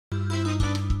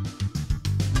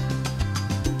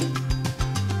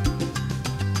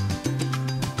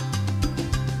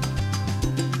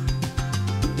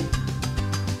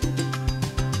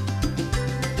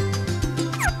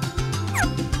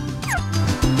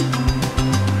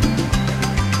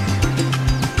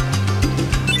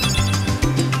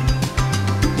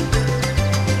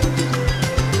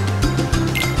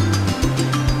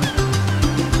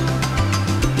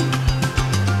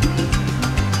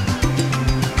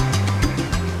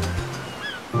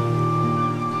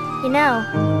know,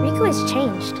 Riku has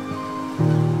changed.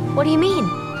 What do you mean?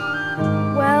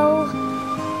 Well...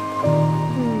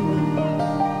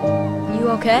 You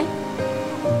okay?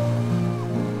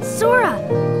 Sora,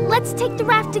 let's take the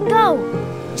raft and go.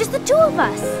 Just the two of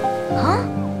us. Huh?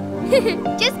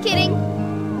 Just kidding.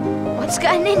 What's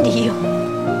gotten into you?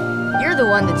 You're the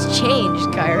one that's changed,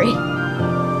 Kairi.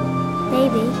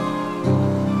 Maybe.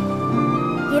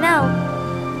 You know,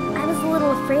 I was a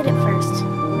little afraid at first.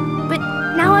 But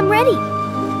now I'm ready.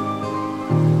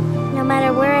 No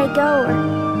matter where I go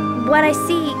or what I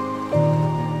see,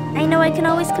 I know I can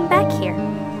always come back here.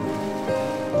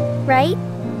 Right?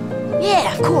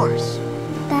 Yeah, of course.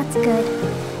 That's good.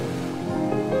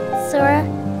 Sora,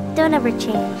 don't ever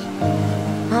change.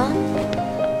 Huh?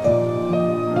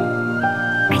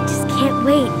 I just can't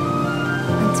wait.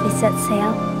 Once we set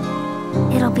sail,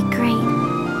 it'll be great.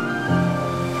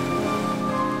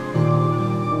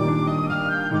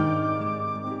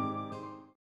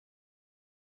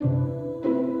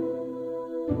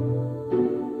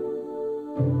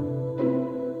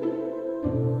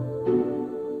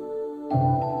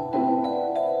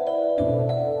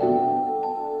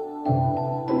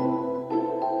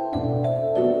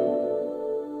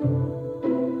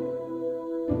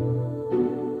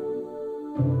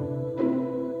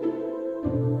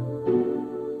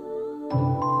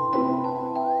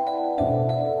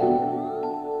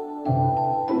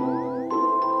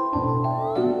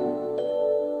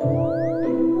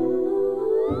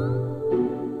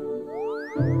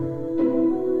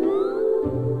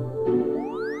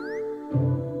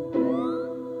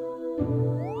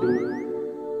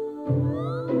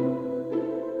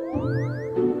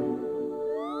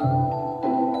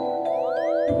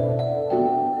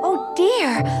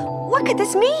 What could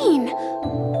this mean?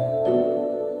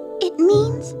 It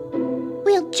means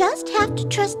we'll just have to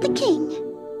trust the king.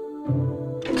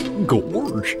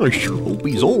 Gosh, I sure hope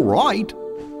he's all right.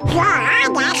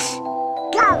 You're us.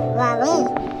 Don't worry.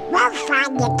 We'll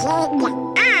find the king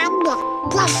and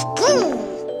the ski.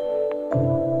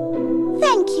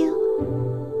 Thank you.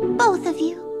 Both of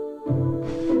you.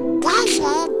 Daisy,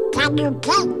 can you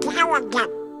take care of them?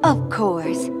 Of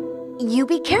course. You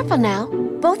be careful now,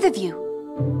 both of you.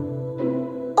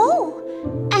 Oh,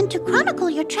 and to chronicle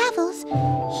your travels,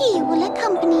 he will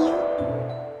accompany you.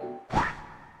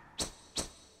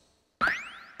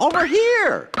 Over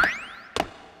here!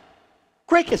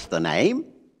 Cricket's the name.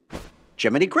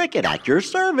 Jiminy Cricket at your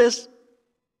service.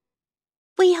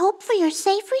 We hope for your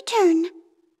safe return.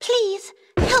 Please,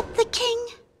 help the king.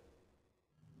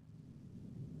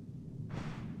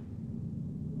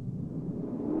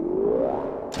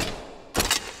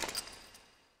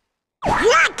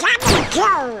 You're coming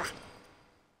too!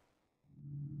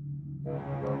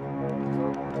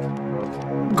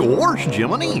 Gosh,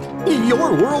 Jiminy,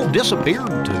 your world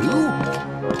disappeared too?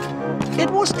 It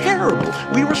was terrible.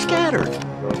 We were scattered.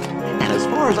 And as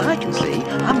far as I can see,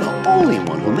 I'm the only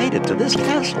one who made it to this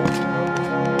castle.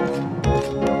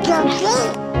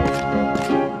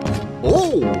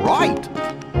 Oh, right.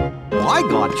 I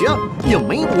gotcha. You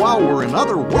mean while we're in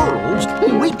other worlds,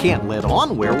 we can't let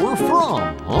on where we're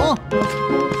from, huh?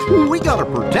 We gotta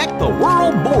protect the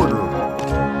world border.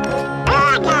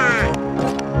 Order!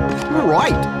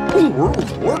 Right,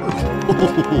 world border.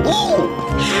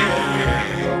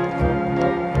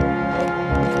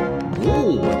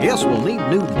 Oh, I guess we'll need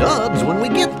new duds when we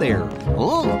get there,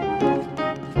 huh?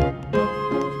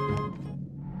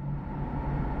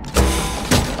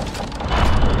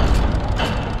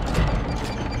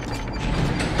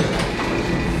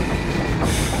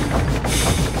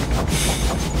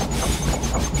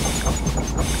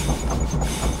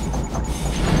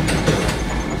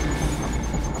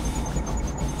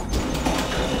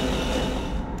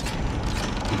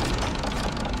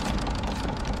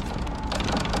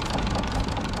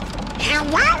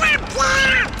 Hello up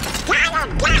there! Gotta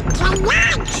get to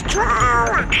lunch, True!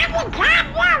 I'm glad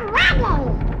you're ready!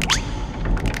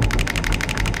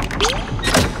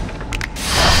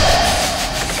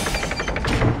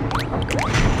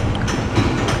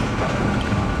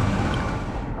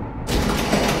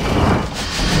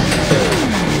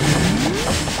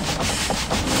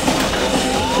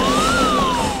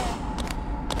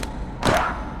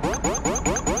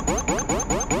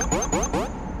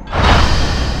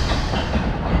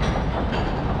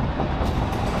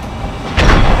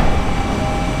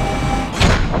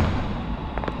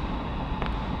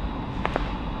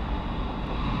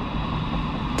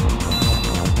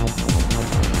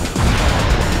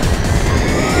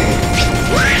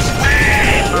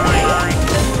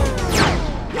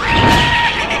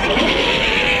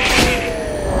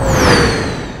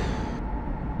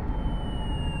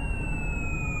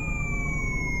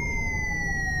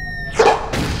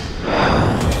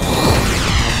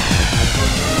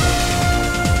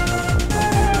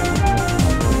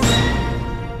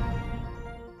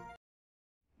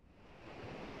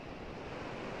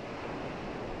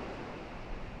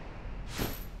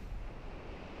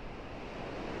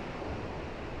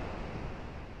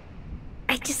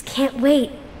 I just can't wait.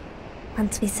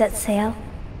 Once we set sail,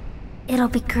 it'll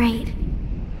be great.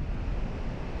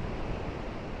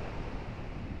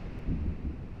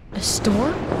 A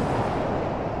storm?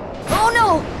 Oh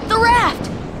no! The raft!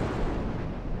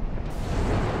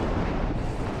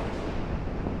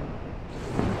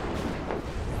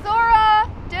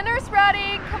 Sora! Dinner's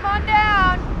ready! Come on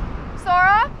down!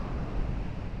 Sora?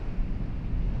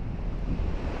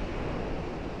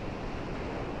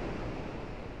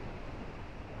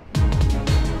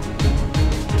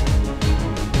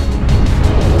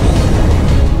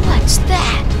 What's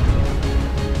that?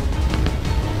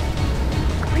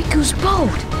 Riku's boat!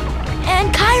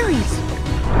 And Kyrie's!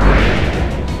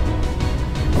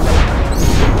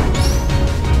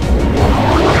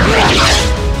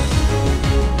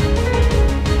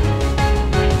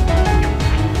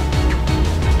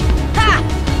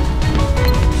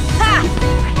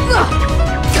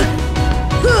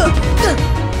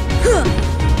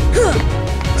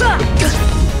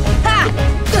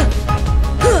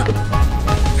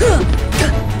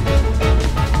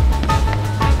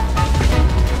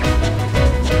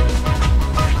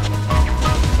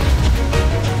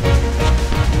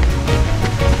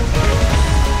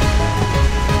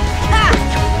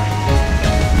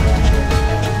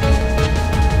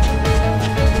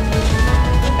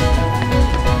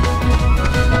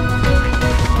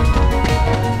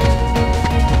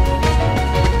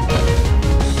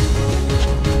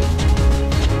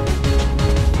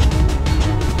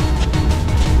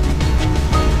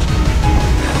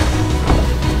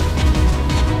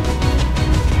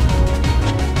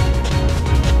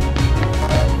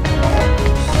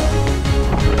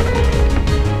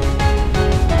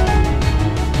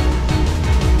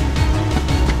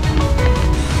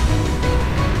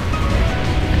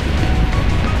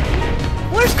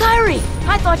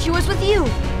 I thought she was with you.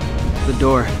 The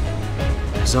door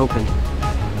is open.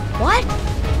 What?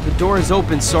 The door is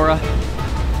open, Sora.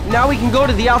 Now we can go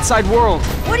to the outside world.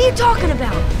 What are you talking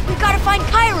about? We gotta find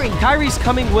Kyrie. Kyrie's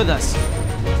coming with us.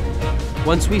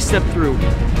 Once we step through,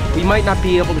 we might not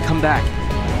be able to come back.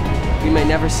 We may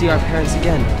never see our parents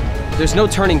again. There's no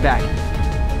turning back.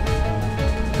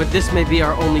 But this may be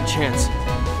our only chance.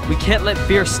 We can't let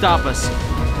fear stop us.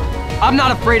 I'm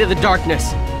not afraid of the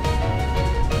darkness.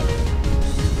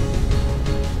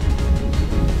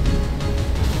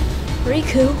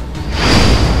 Riku.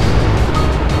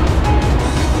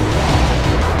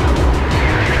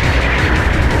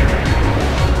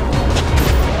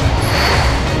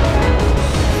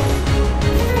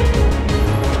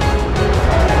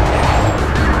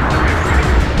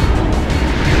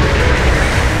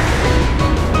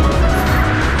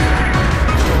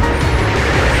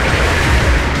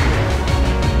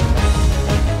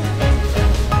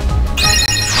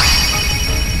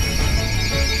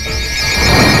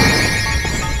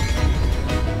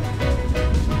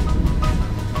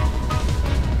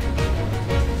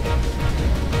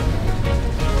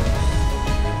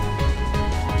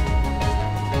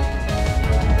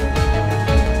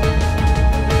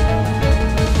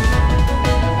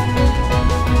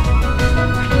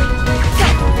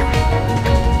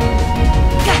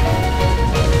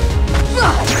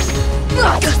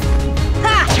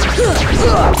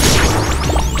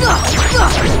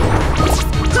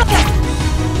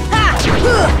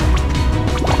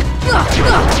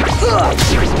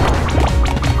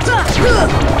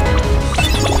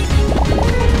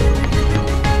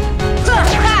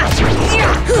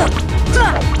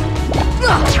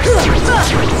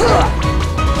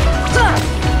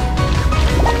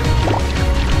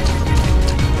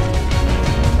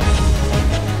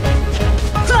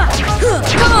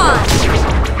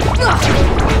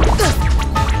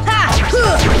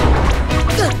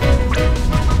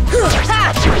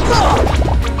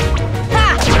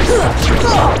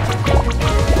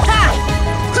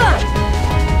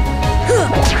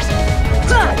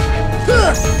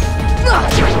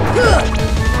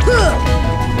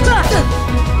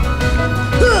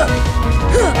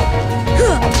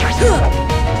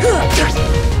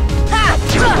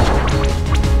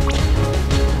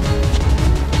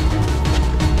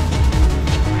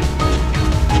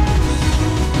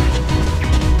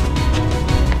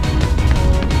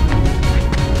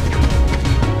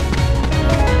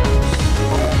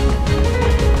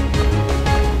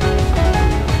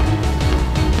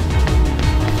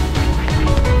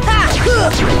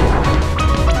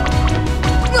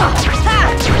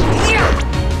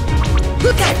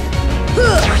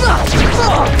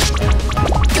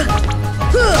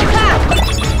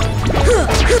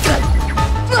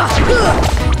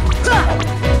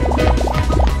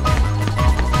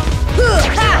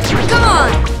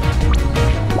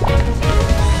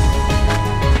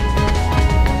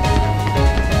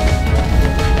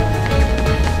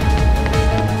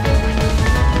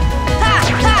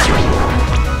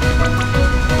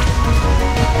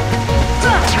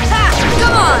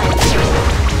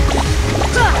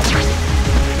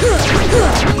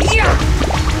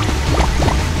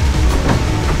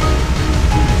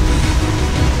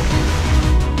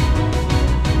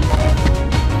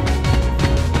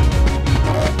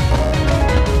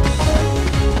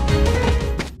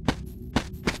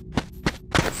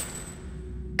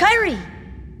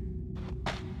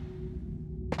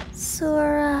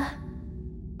 Sora.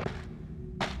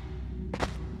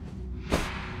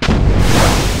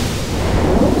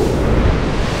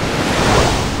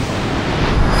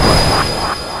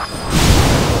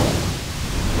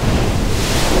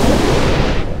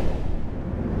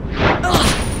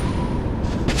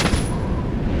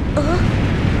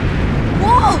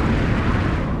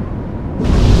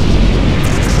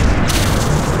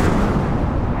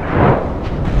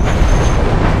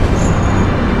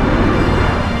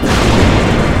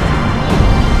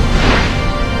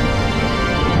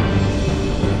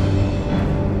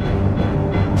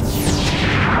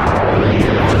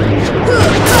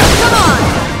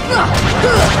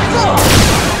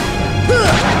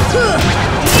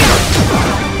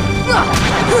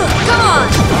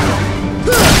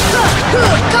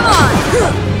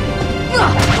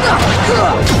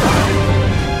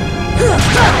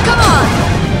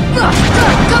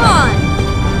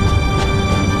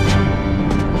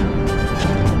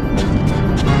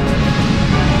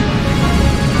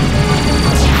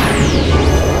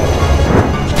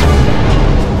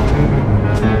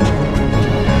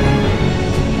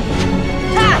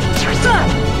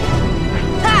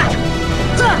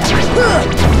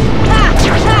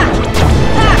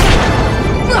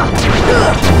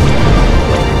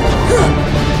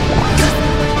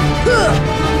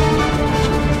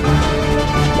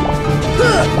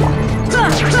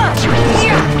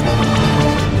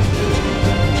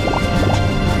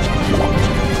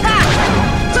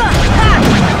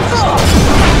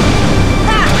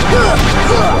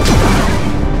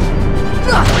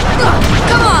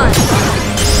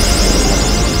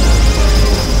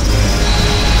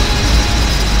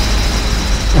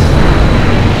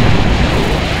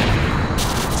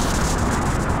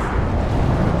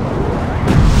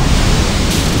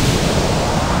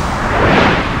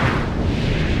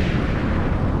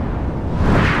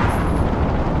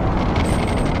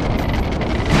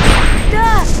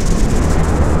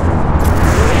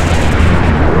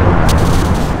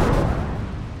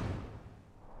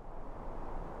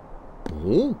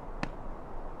 Oh?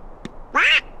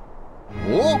 What?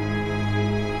 Oh?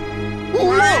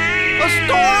 Look! A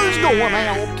star's going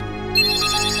out!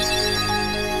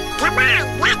 Come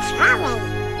on, let's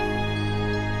hurry.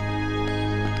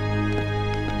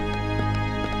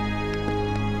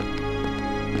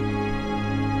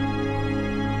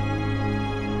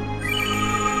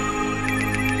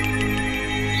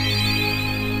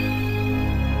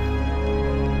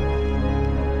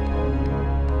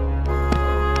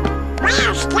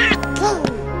 Where's that key?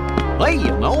 Hey,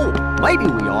 you know, maybe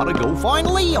we ought to go find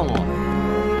Leon.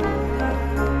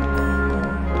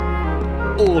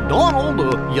 Oh, Donald,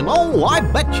 you know, I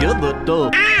bet you that,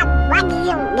 What do you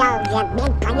know, you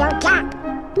big Toyota?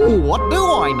 what do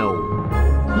I know?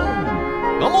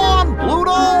 Come on,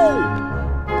 Pluto!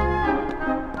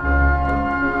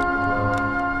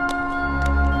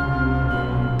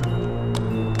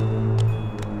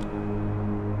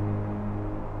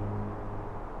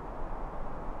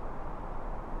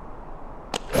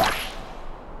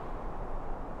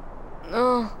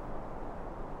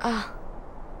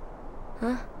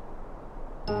 Huh?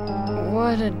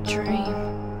 What a dream.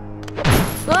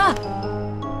 Ah!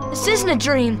 This isn't a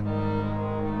dream!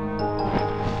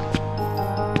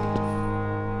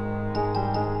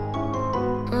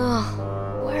 Ugh,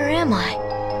 where am I?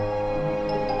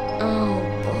 Oh,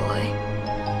 boy.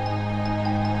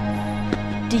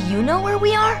 Do you know where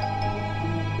we are?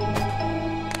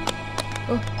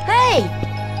 Oh, hey!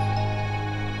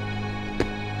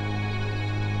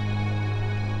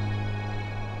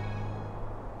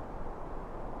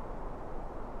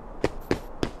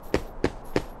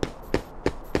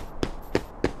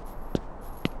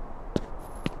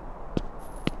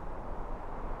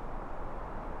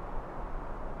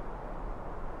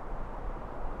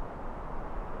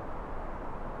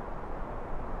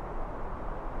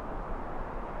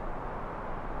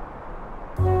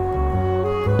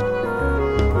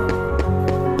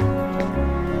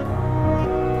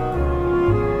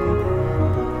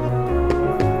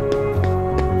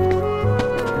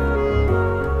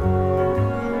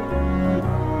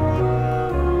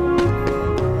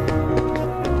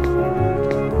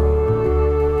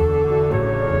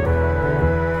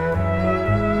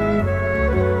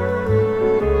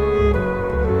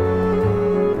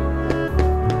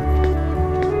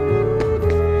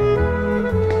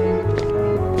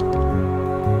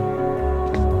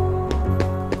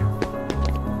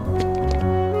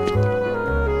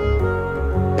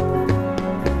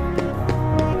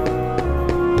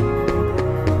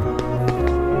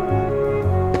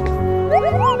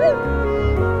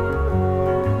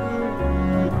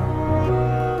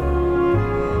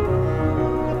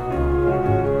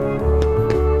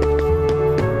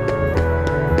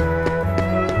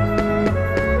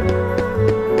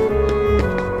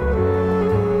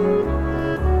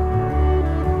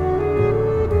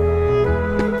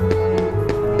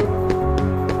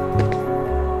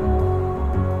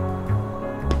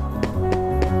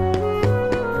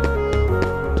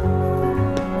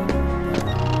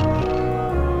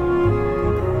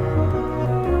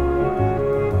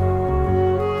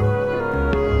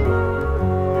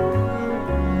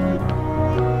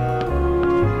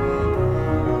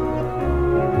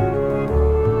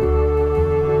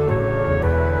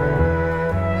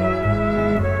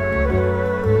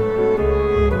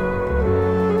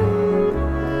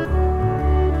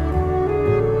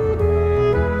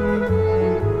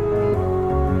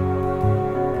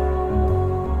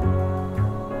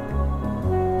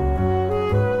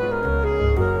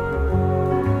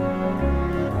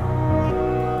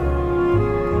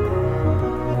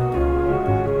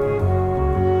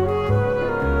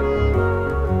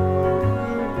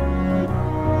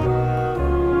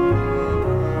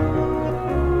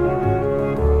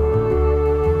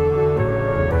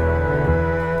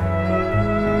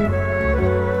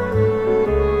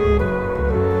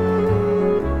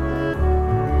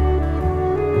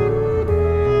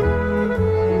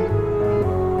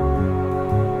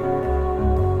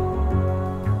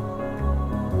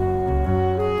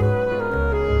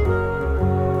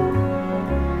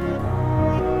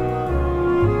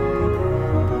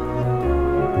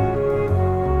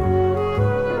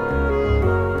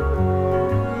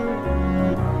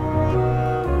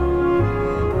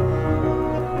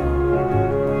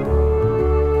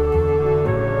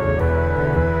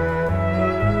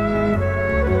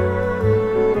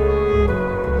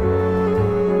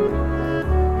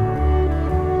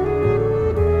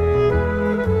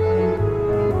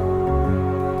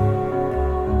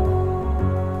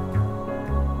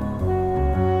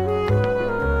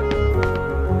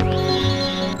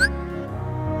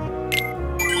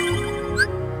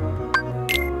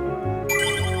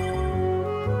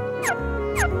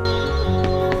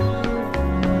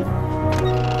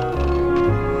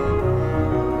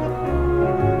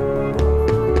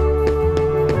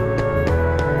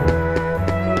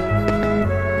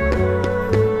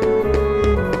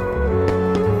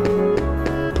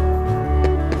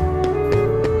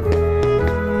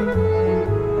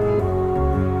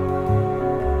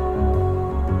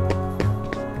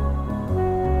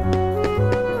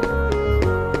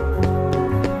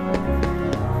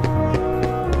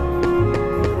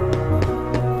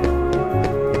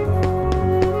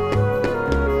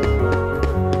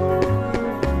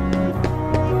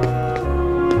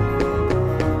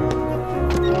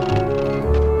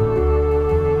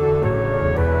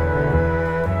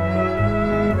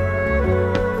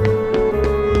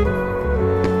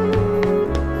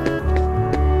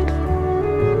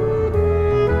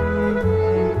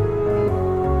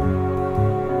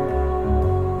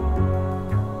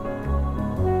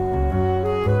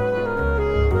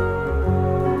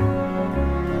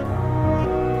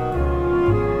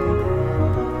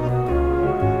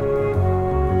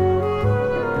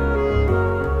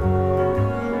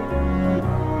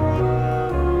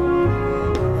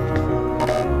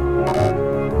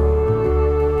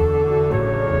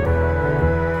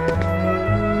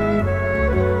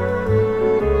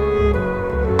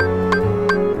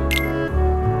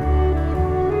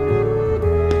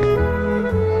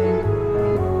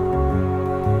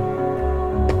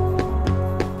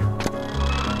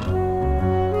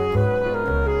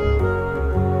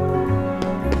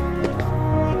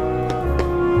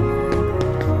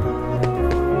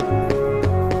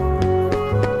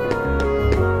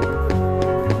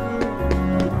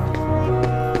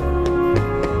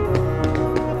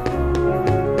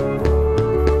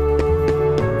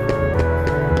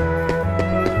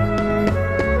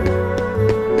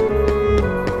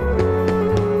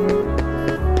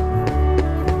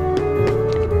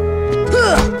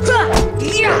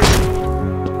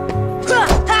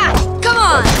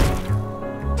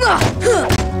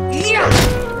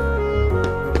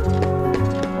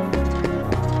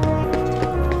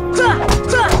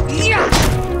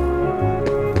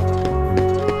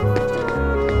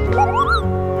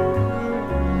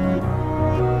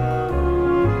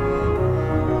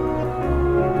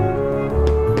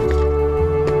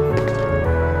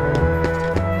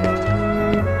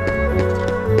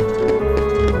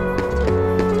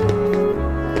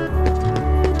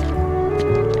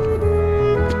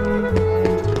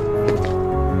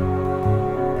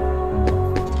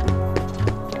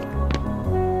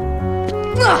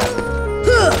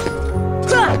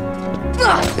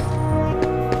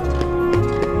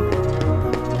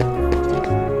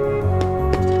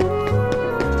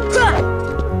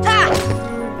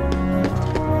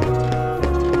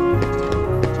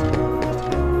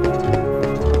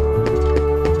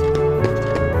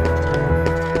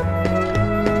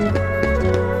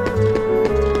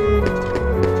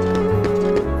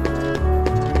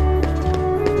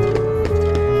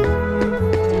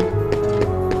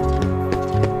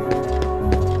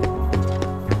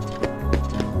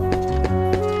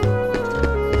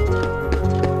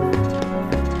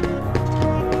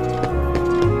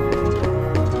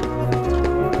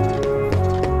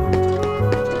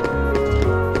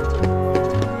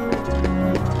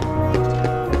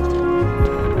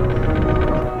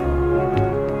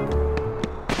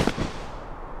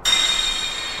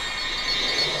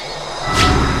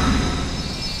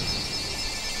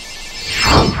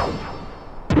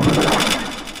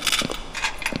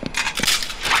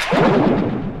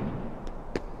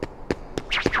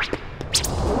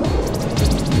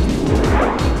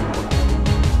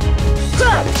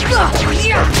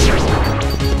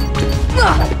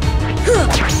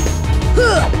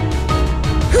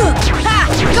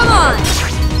 Come on!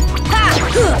 Ha!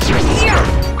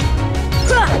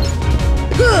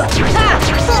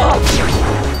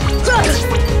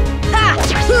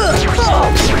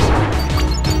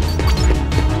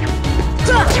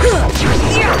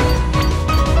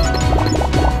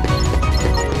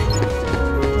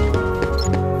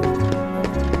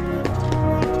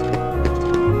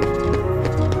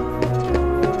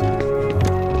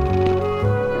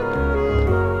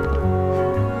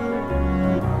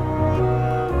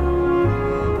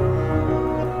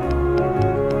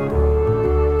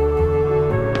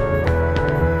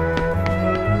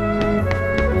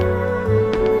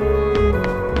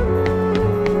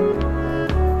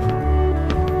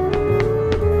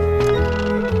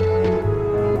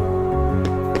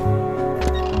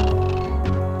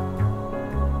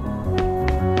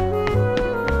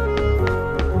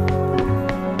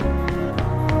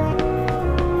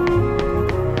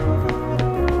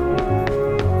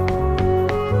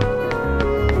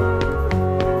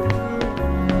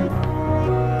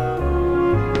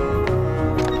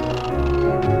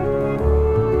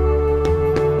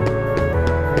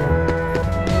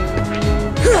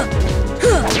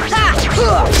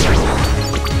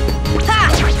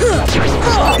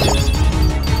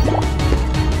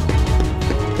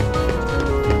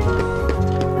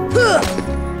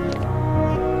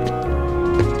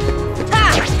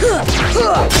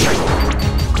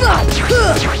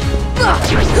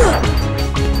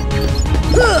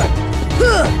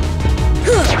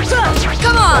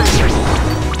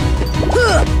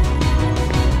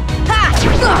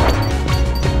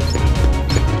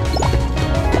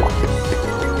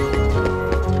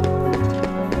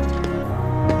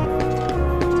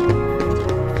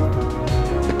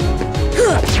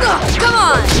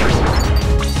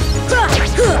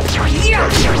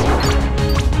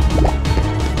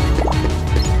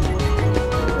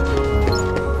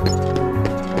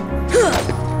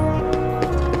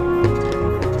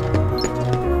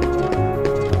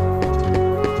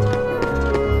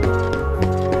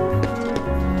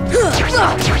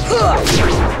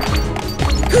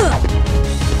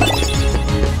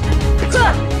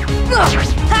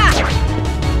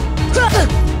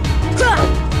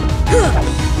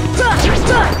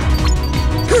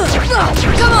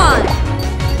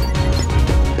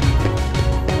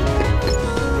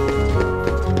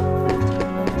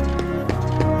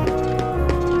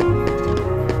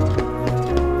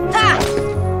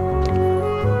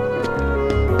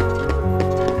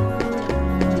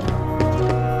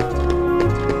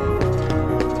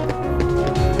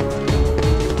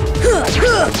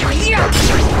 Yeah!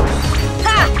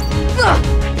 Ha!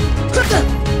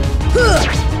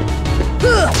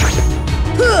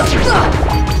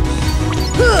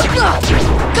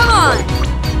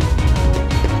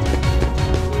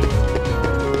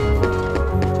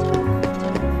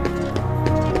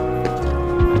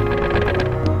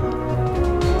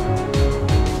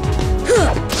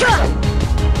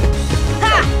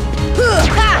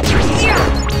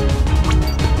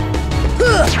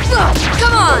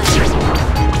 Come on!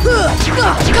 Come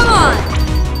on! Come on! Come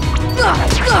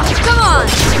on! Come on! Come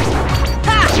on!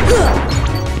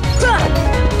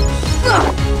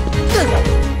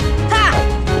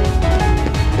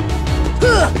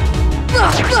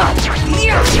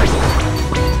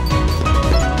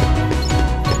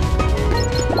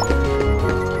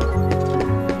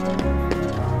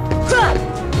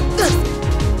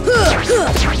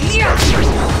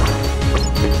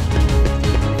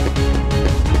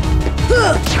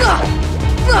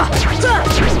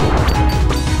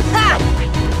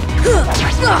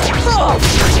 Come on!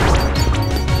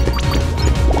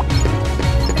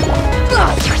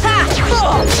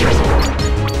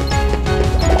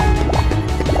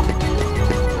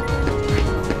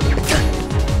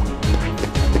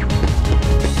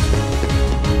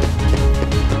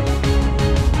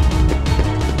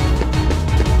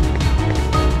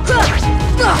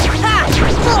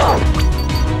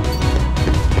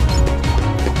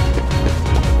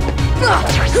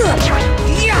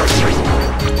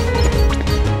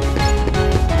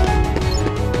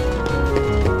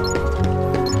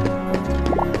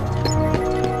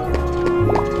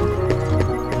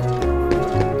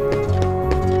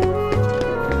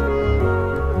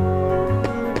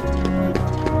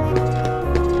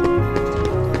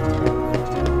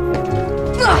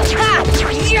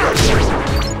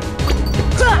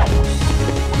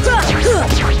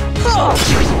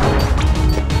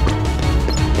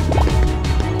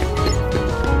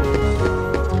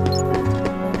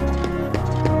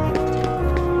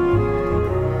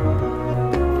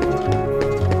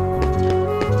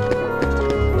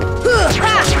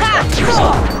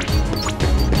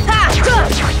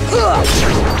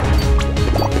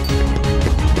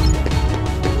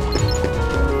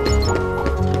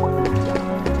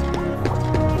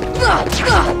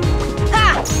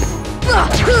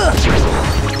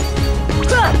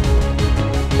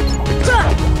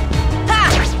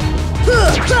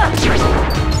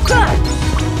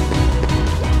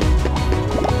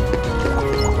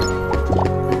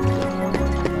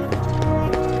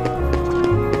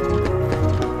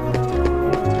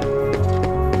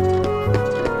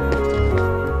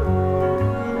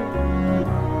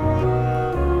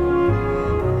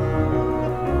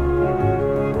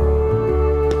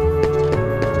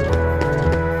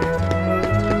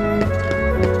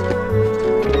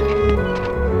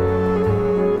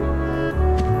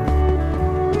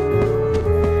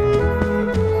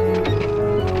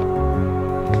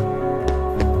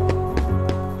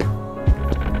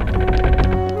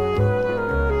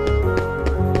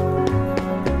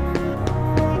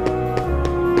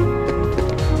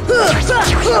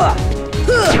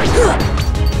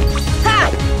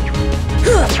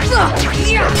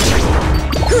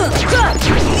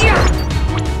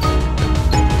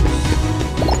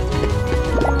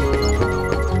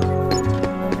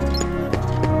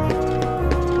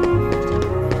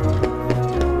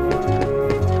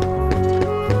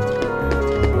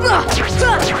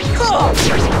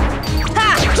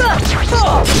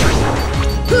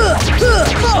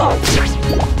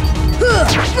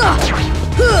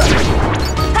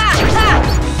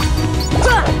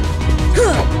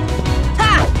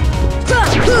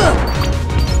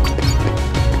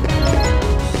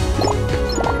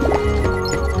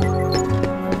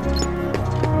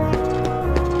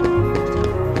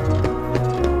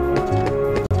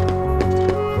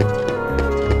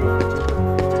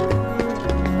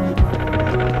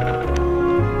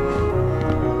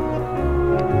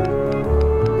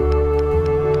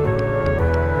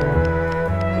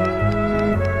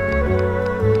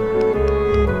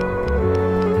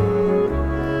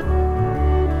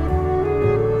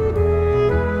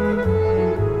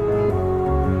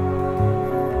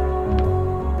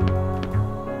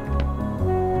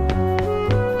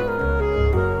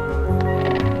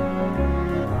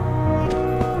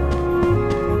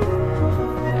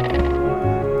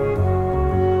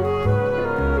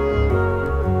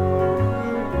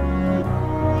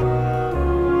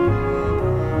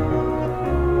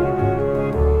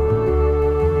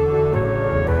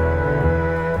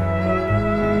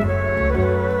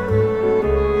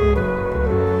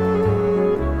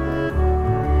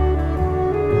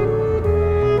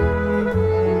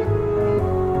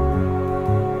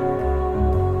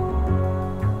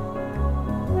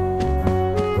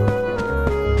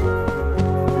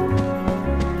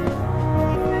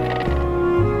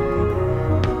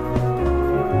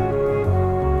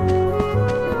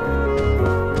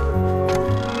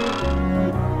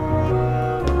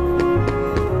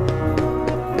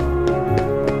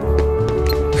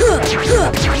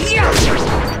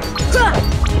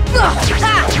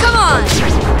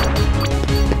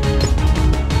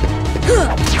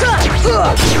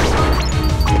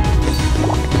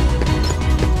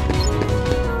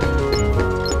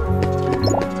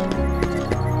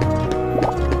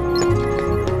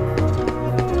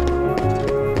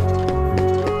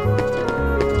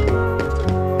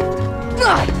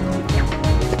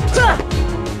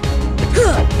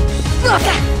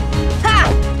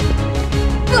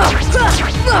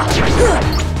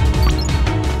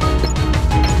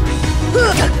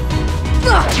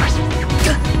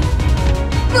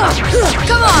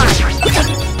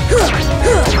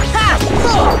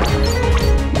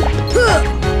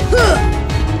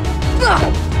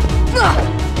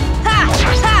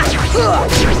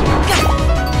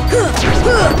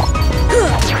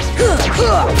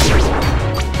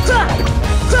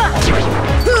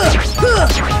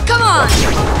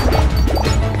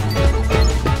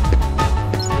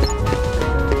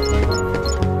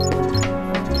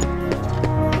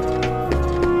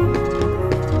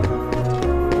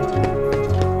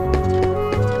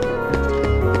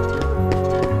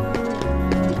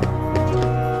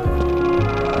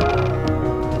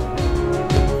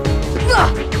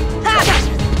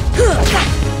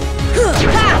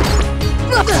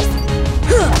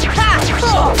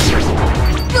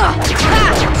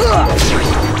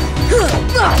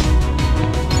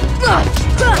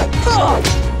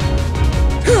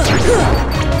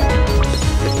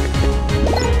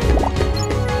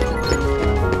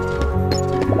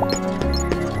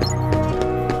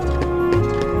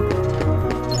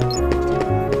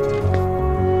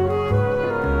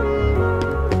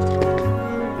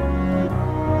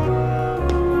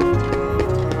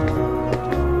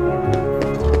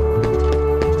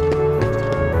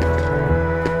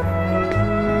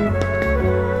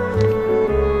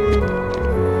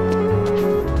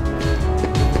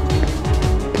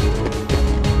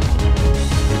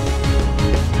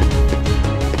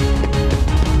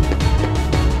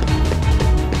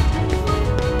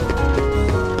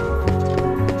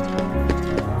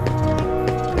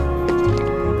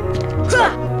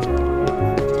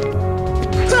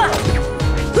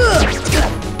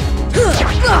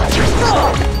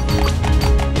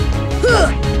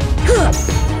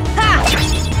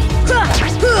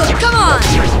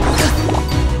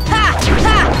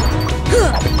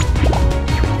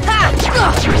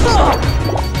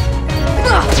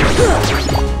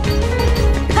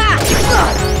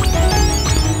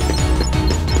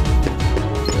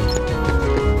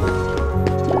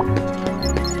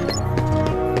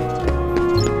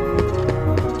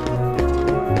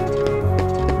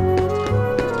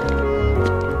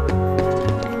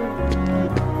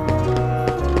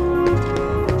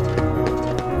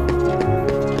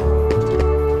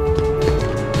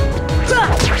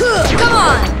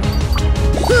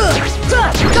 Come on!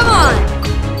 Come on!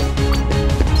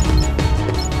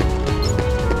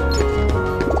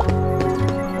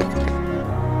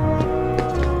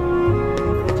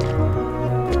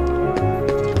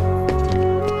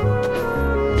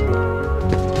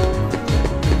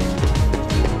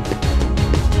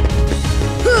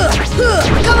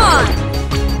 Come on! Come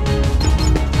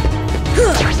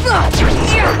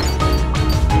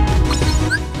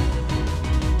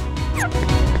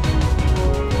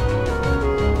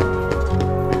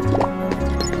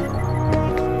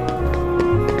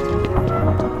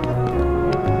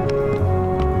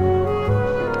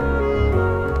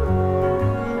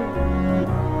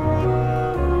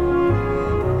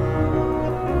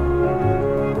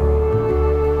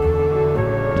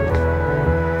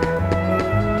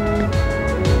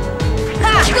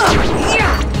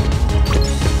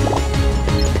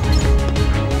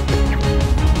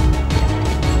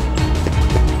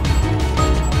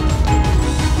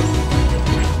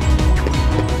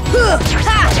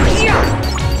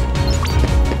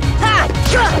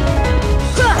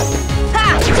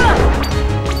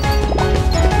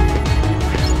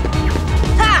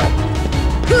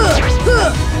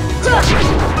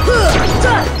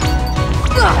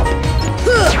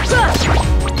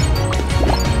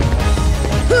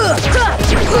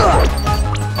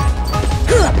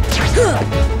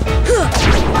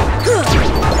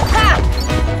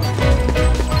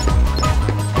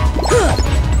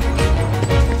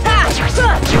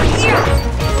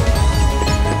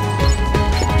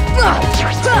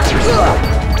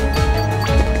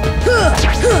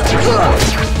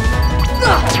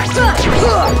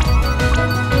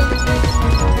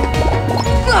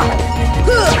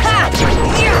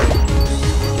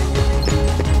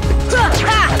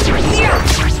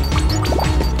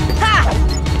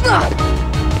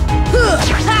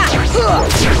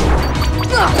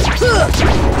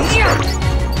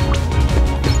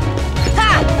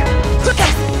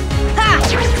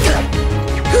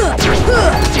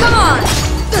on!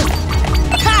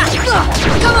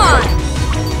 Come on! Come on!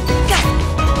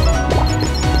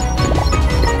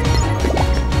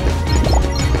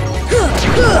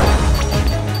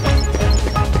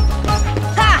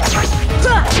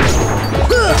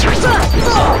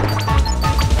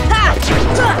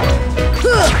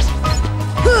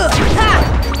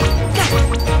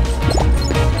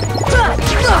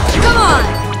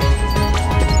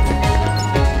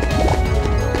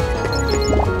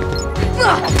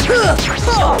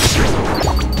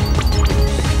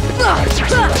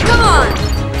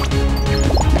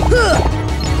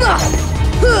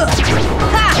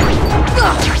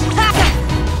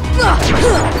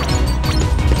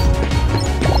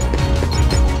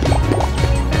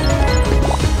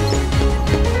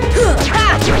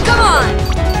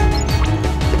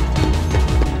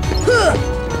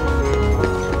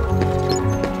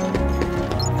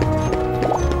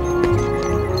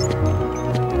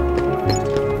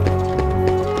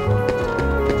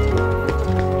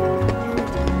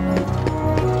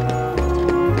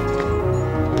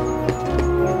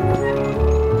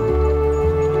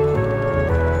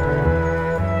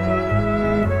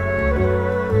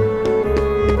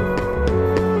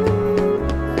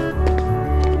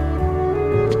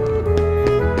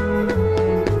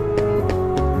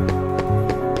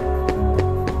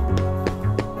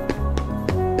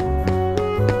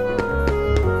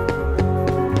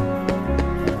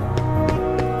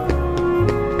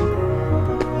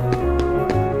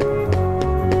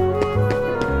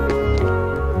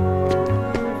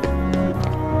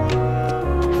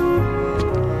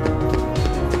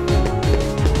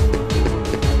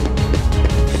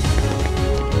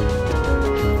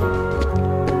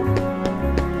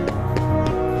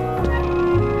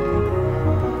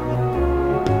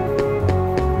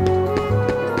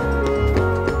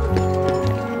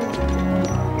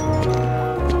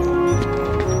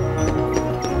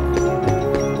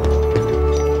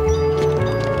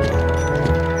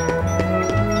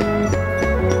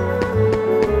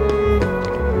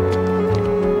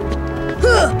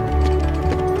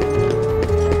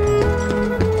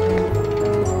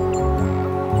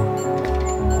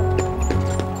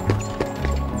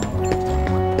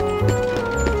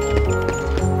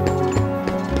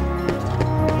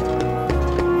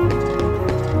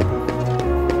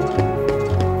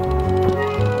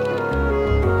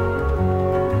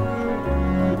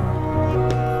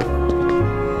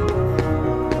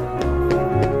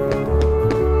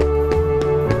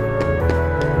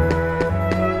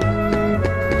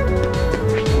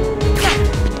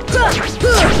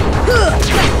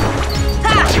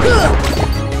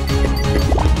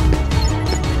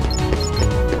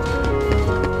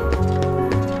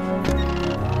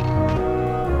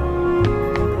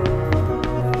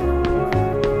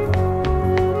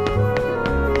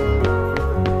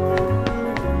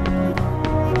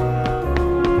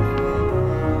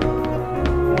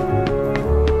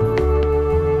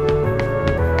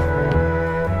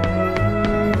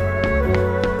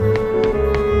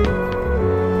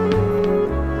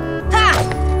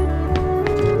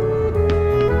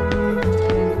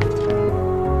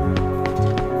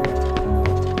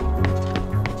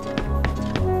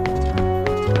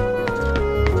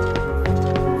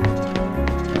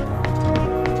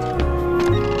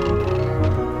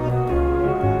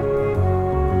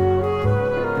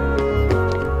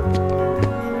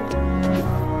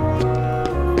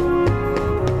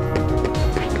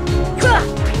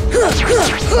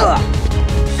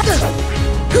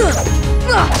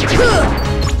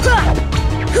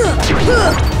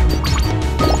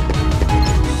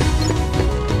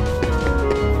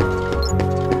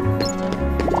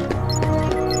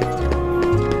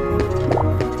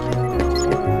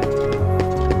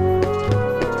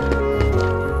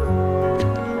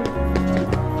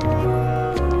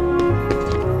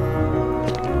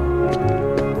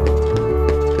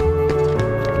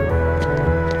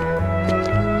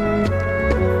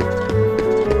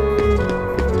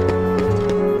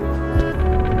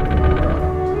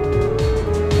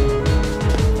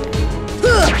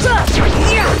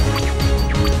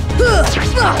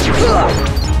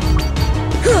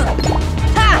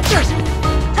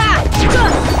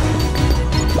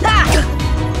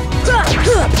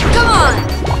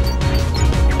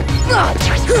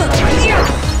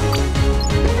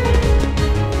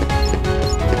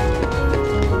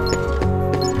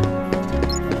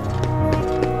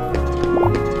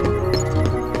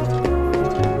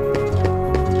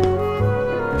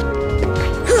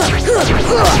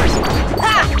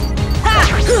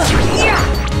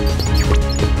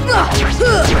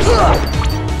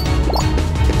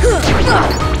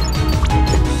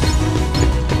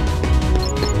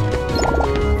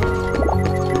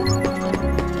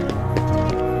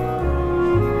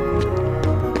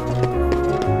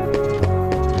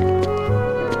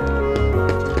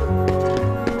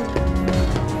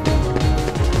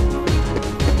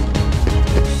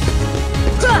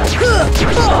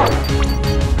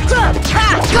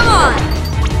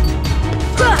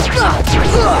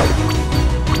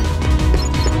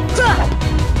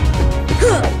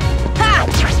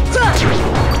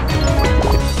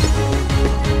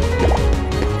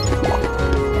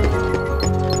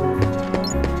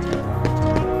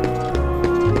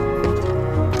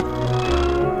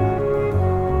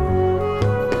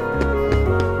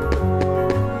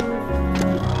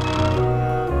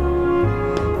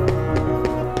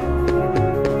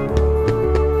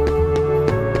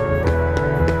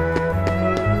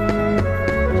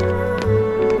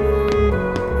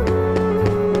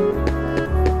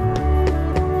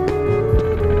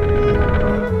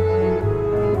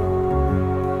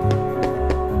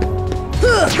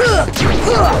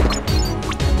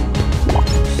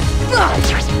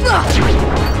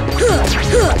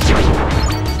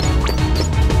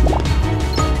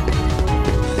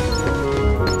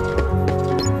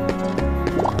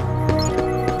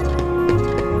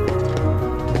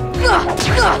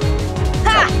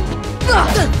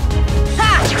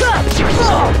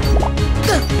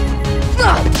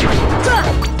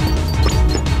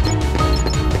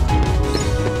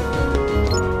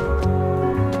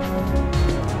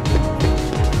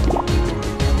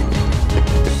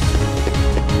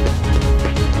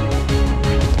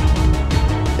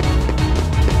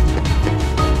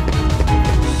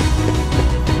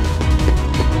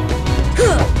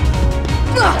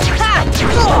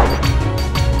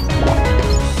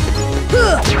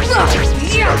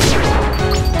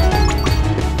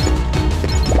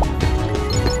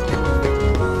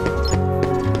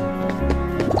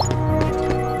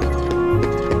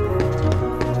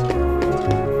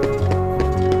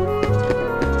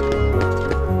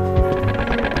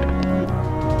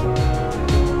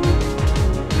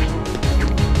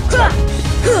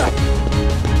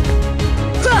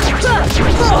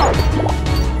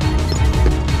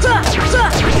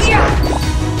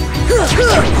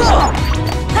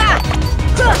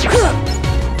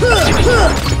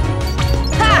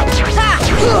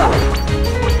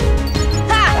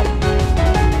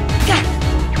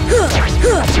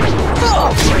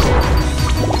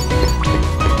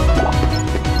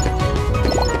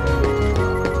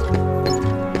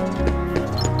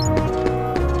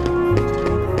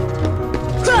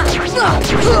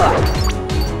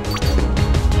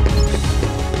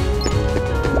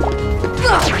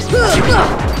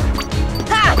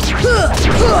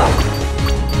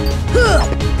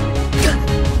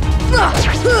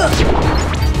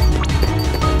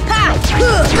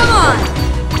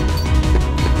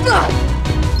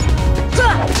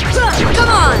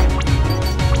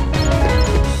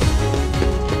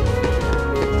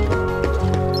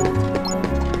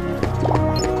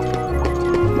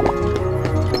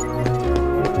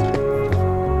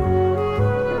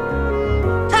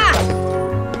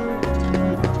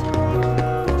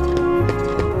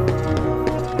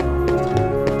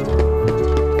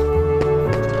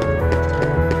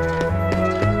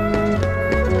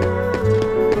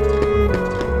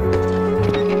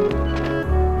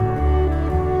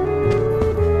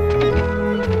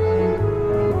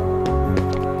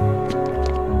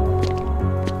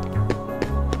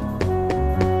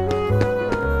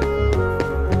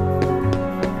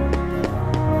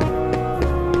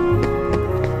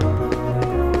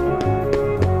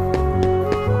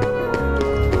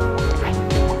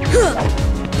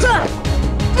 Come on!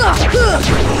 Come on!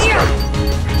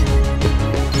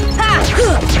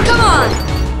 Come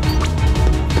on!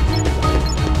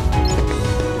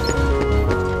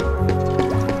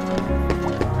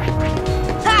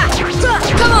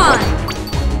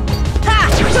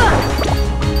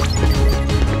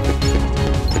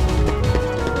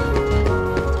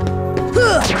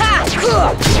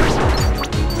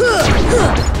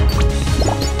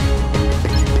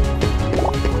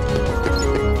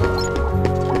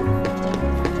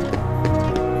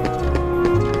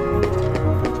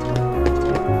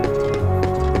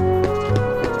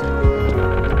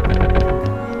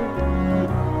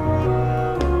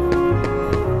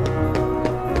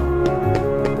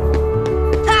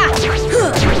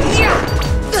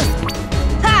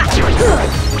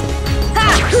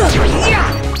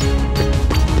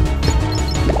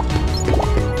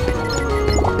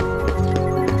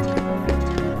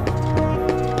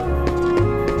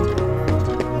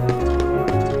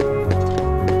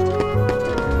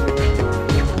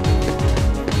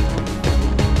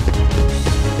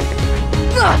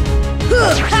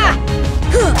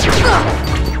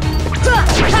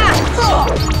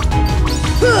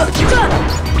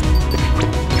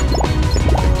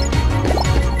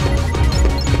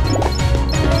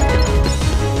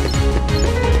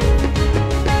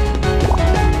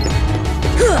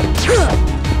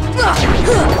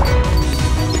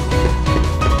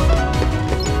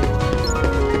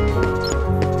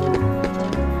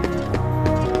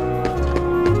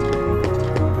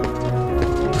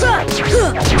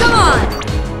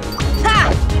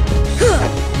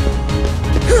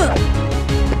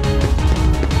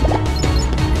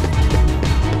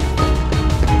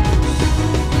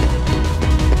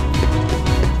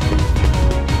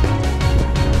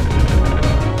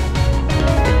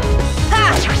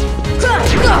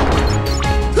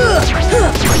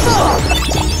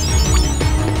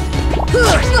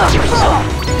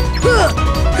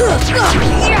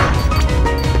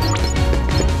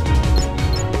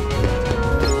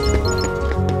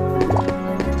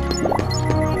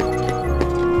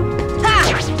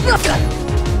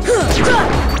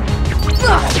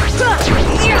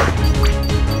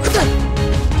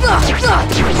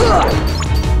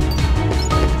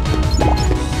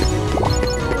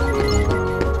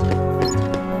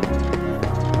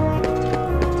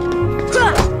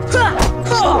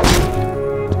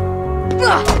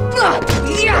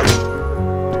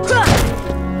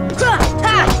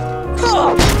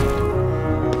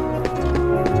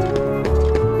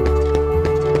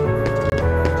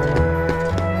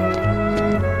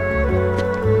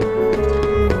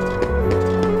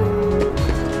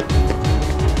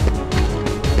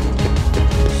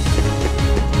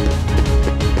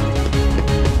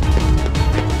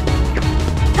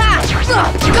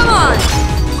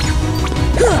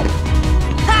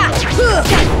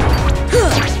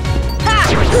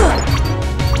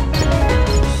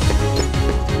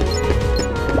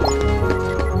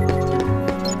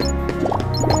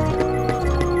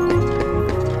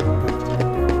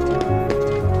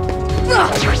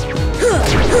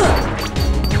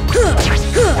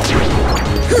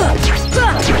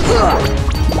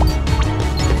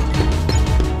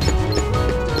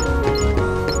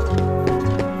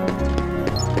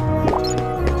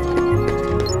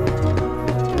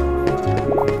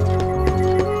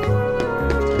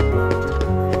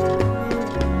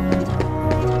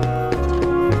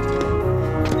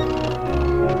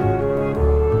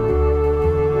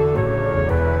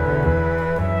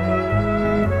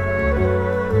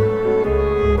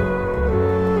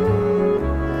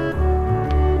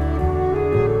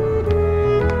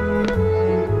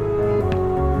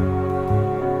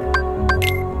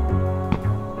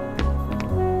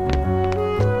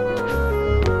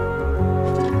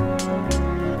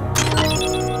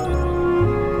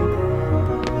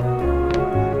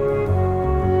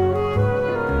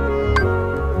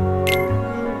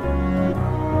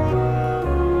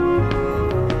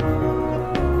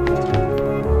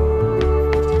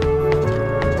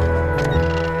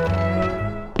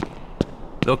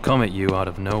 They'll come at you out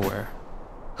of nowhere.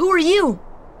 Who are you?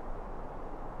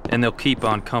 And they'll keep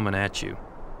on coming at you,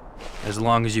 as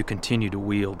long as you continue to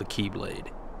wield the Keyblade.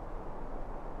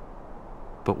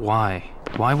 But why?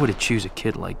 Why would it choose a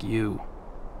kid like you?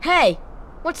 Hey,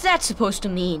 what's that supposed to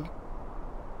mean?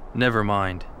 Never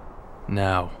mind.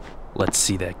 Now, let's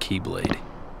see that Keyblade.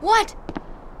 What?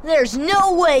 There's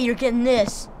no way you're getting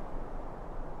this.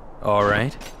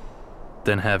 Alright,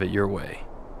 then have it your way.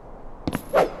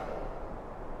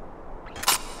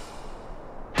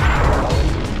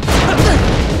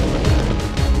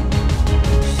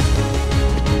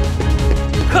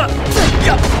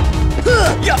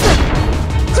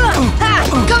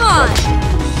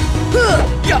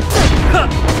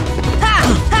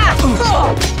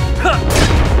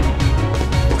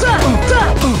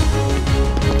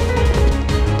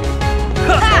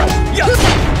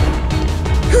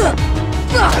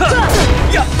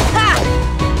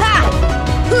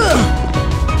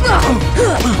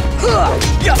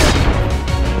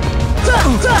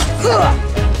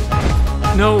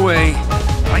 No way.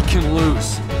 I can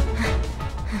lose.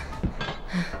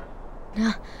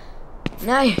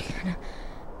 Now you're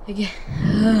gonna get...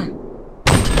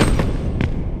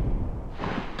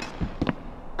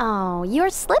 Oh, you're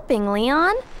slipping,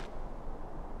 Leon.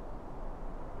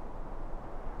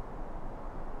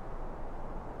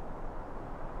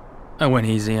 I went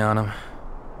easy on him.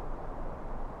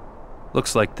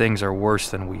 Looks like things are worse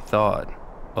than we thought.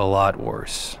 A lot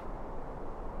worse.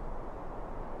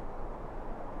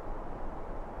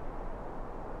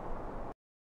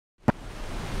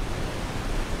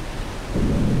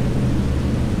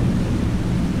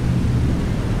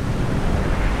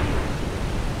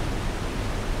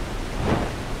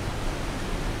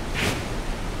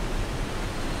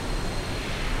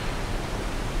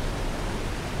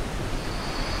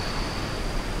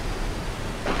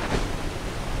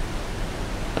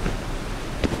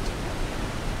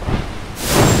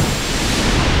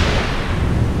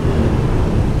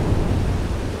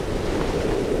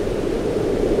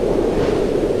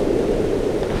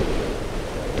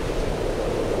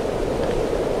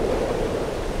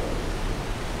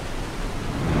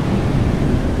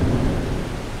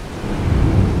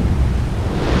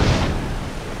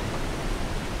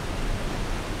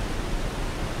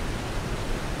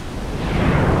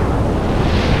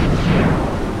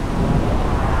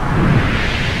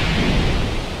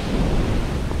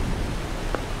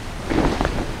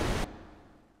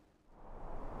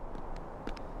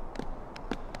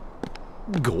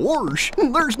 Gosh,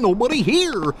 there's nobody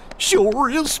here. Sure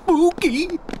is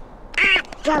spooky.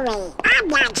 Actually, I'm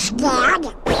not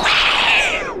scared.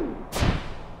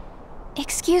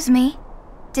 Excuse me,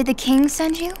 did the king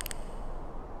send you?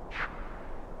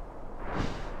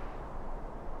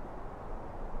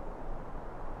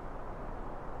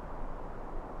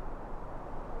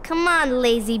 Come on,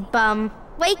 lazy bum.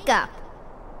 Wake up.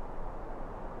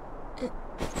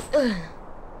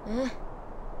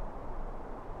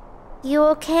 You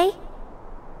okay?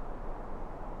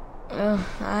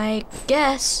 I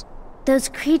guess. Those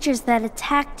creatures that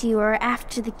attacked you are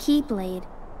after the Keyblade.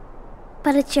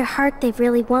 But it's your heart they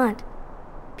really want.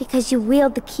 Because you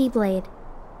wield the Keyblade.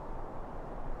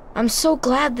 I'm so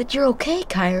glad that you're okay,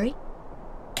 Kairi.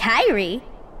 Kairi?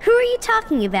 Who are you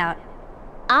talking about?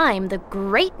 I'm the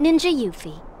great ninja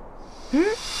Yuffie.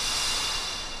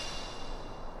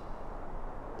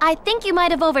 I think you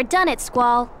might have overdone it,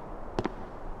 Squall.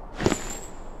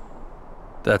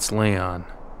 That's Leon.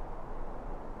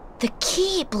 The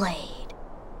Keyblade.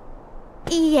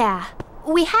 Yeah,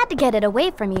 we had to get it away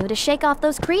from you to shake off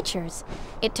those creatures.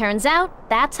 It turns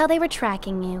out that's how they were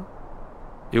tracking you.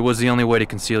 It was the only way to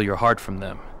conceal your heart from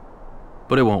them.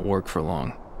 But it won't work for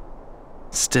long.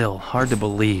 Still, hard to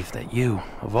believe that you,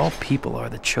 of all people, are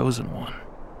the chosen one.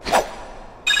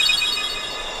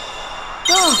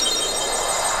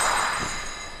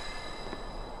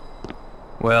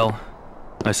 Well,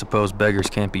 I suppose beggars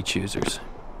can't be choosers.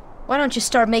 Why don't you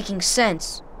start making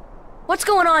sense? What's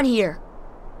going on here?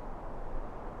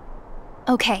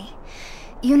 Okay,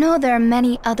 you know there are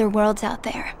many other worlds out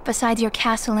there, besides your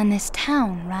castle in this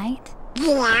town, right?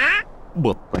 Yeah?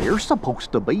 But they're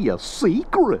supposed to be a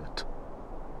secret.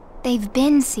 They've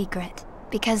been secret,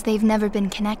 because they've never been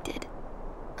connected.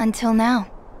 Until now.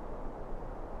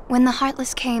 When the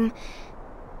Heartless came,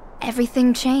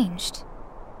 everything changed.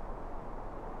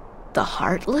 The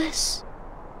Heartless?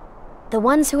 The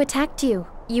ones who attacked you,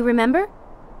 you remember?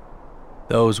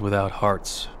 Those without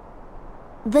hearts.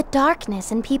 The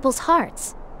darkness in people's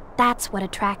hearts. That's what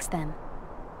attracts them.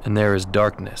 And there is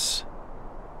darkness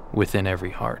within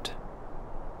every heart.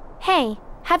 Hey,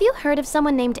 have you heard of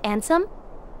someone named Ansem?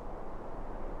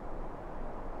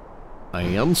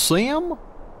 And Sam?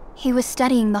 He was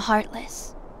studying the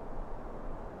Heartless.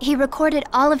 He recorded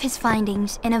all of his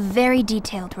findings in a very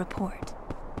detailed report.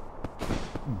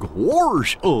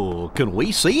 Gosh, can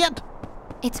we see it?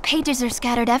 Its pages are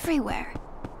scattered everywhere.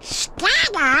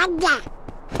 Scattered?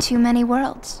 Too many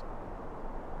worlds.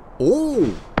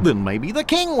 Oh, then maybe the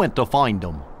king went to find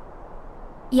them.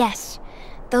 Yes,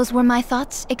 those were my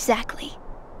thoughts exactly.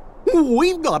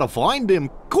 We've got to find him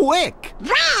quick.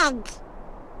 Red!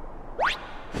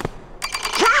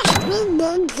 First we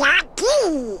need that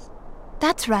key.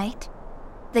 That's right.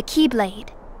 The Keyblade.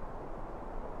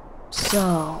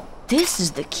 So, this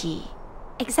is the key.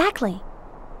 Exactly.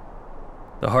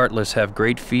 The Heartless have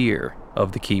great fear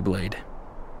of the Keyblade.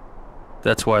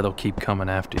 That's why they'll keep coming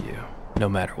after you, no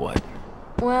matter what.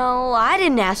 Well, I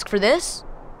didn't ask for this.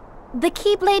 The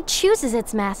Keyblade chooses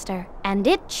its master, and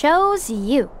it chose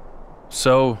you.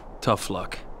 So, tough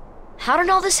luck. How did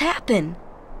all this happen?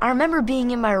 I remember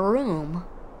being in my room.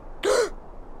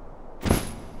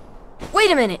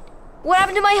 Wait a minute! What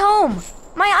happened to my home?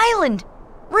 My island?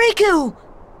 Riku!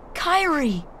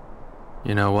 Kairi!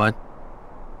 You know what?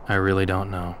 I really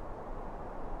don't know.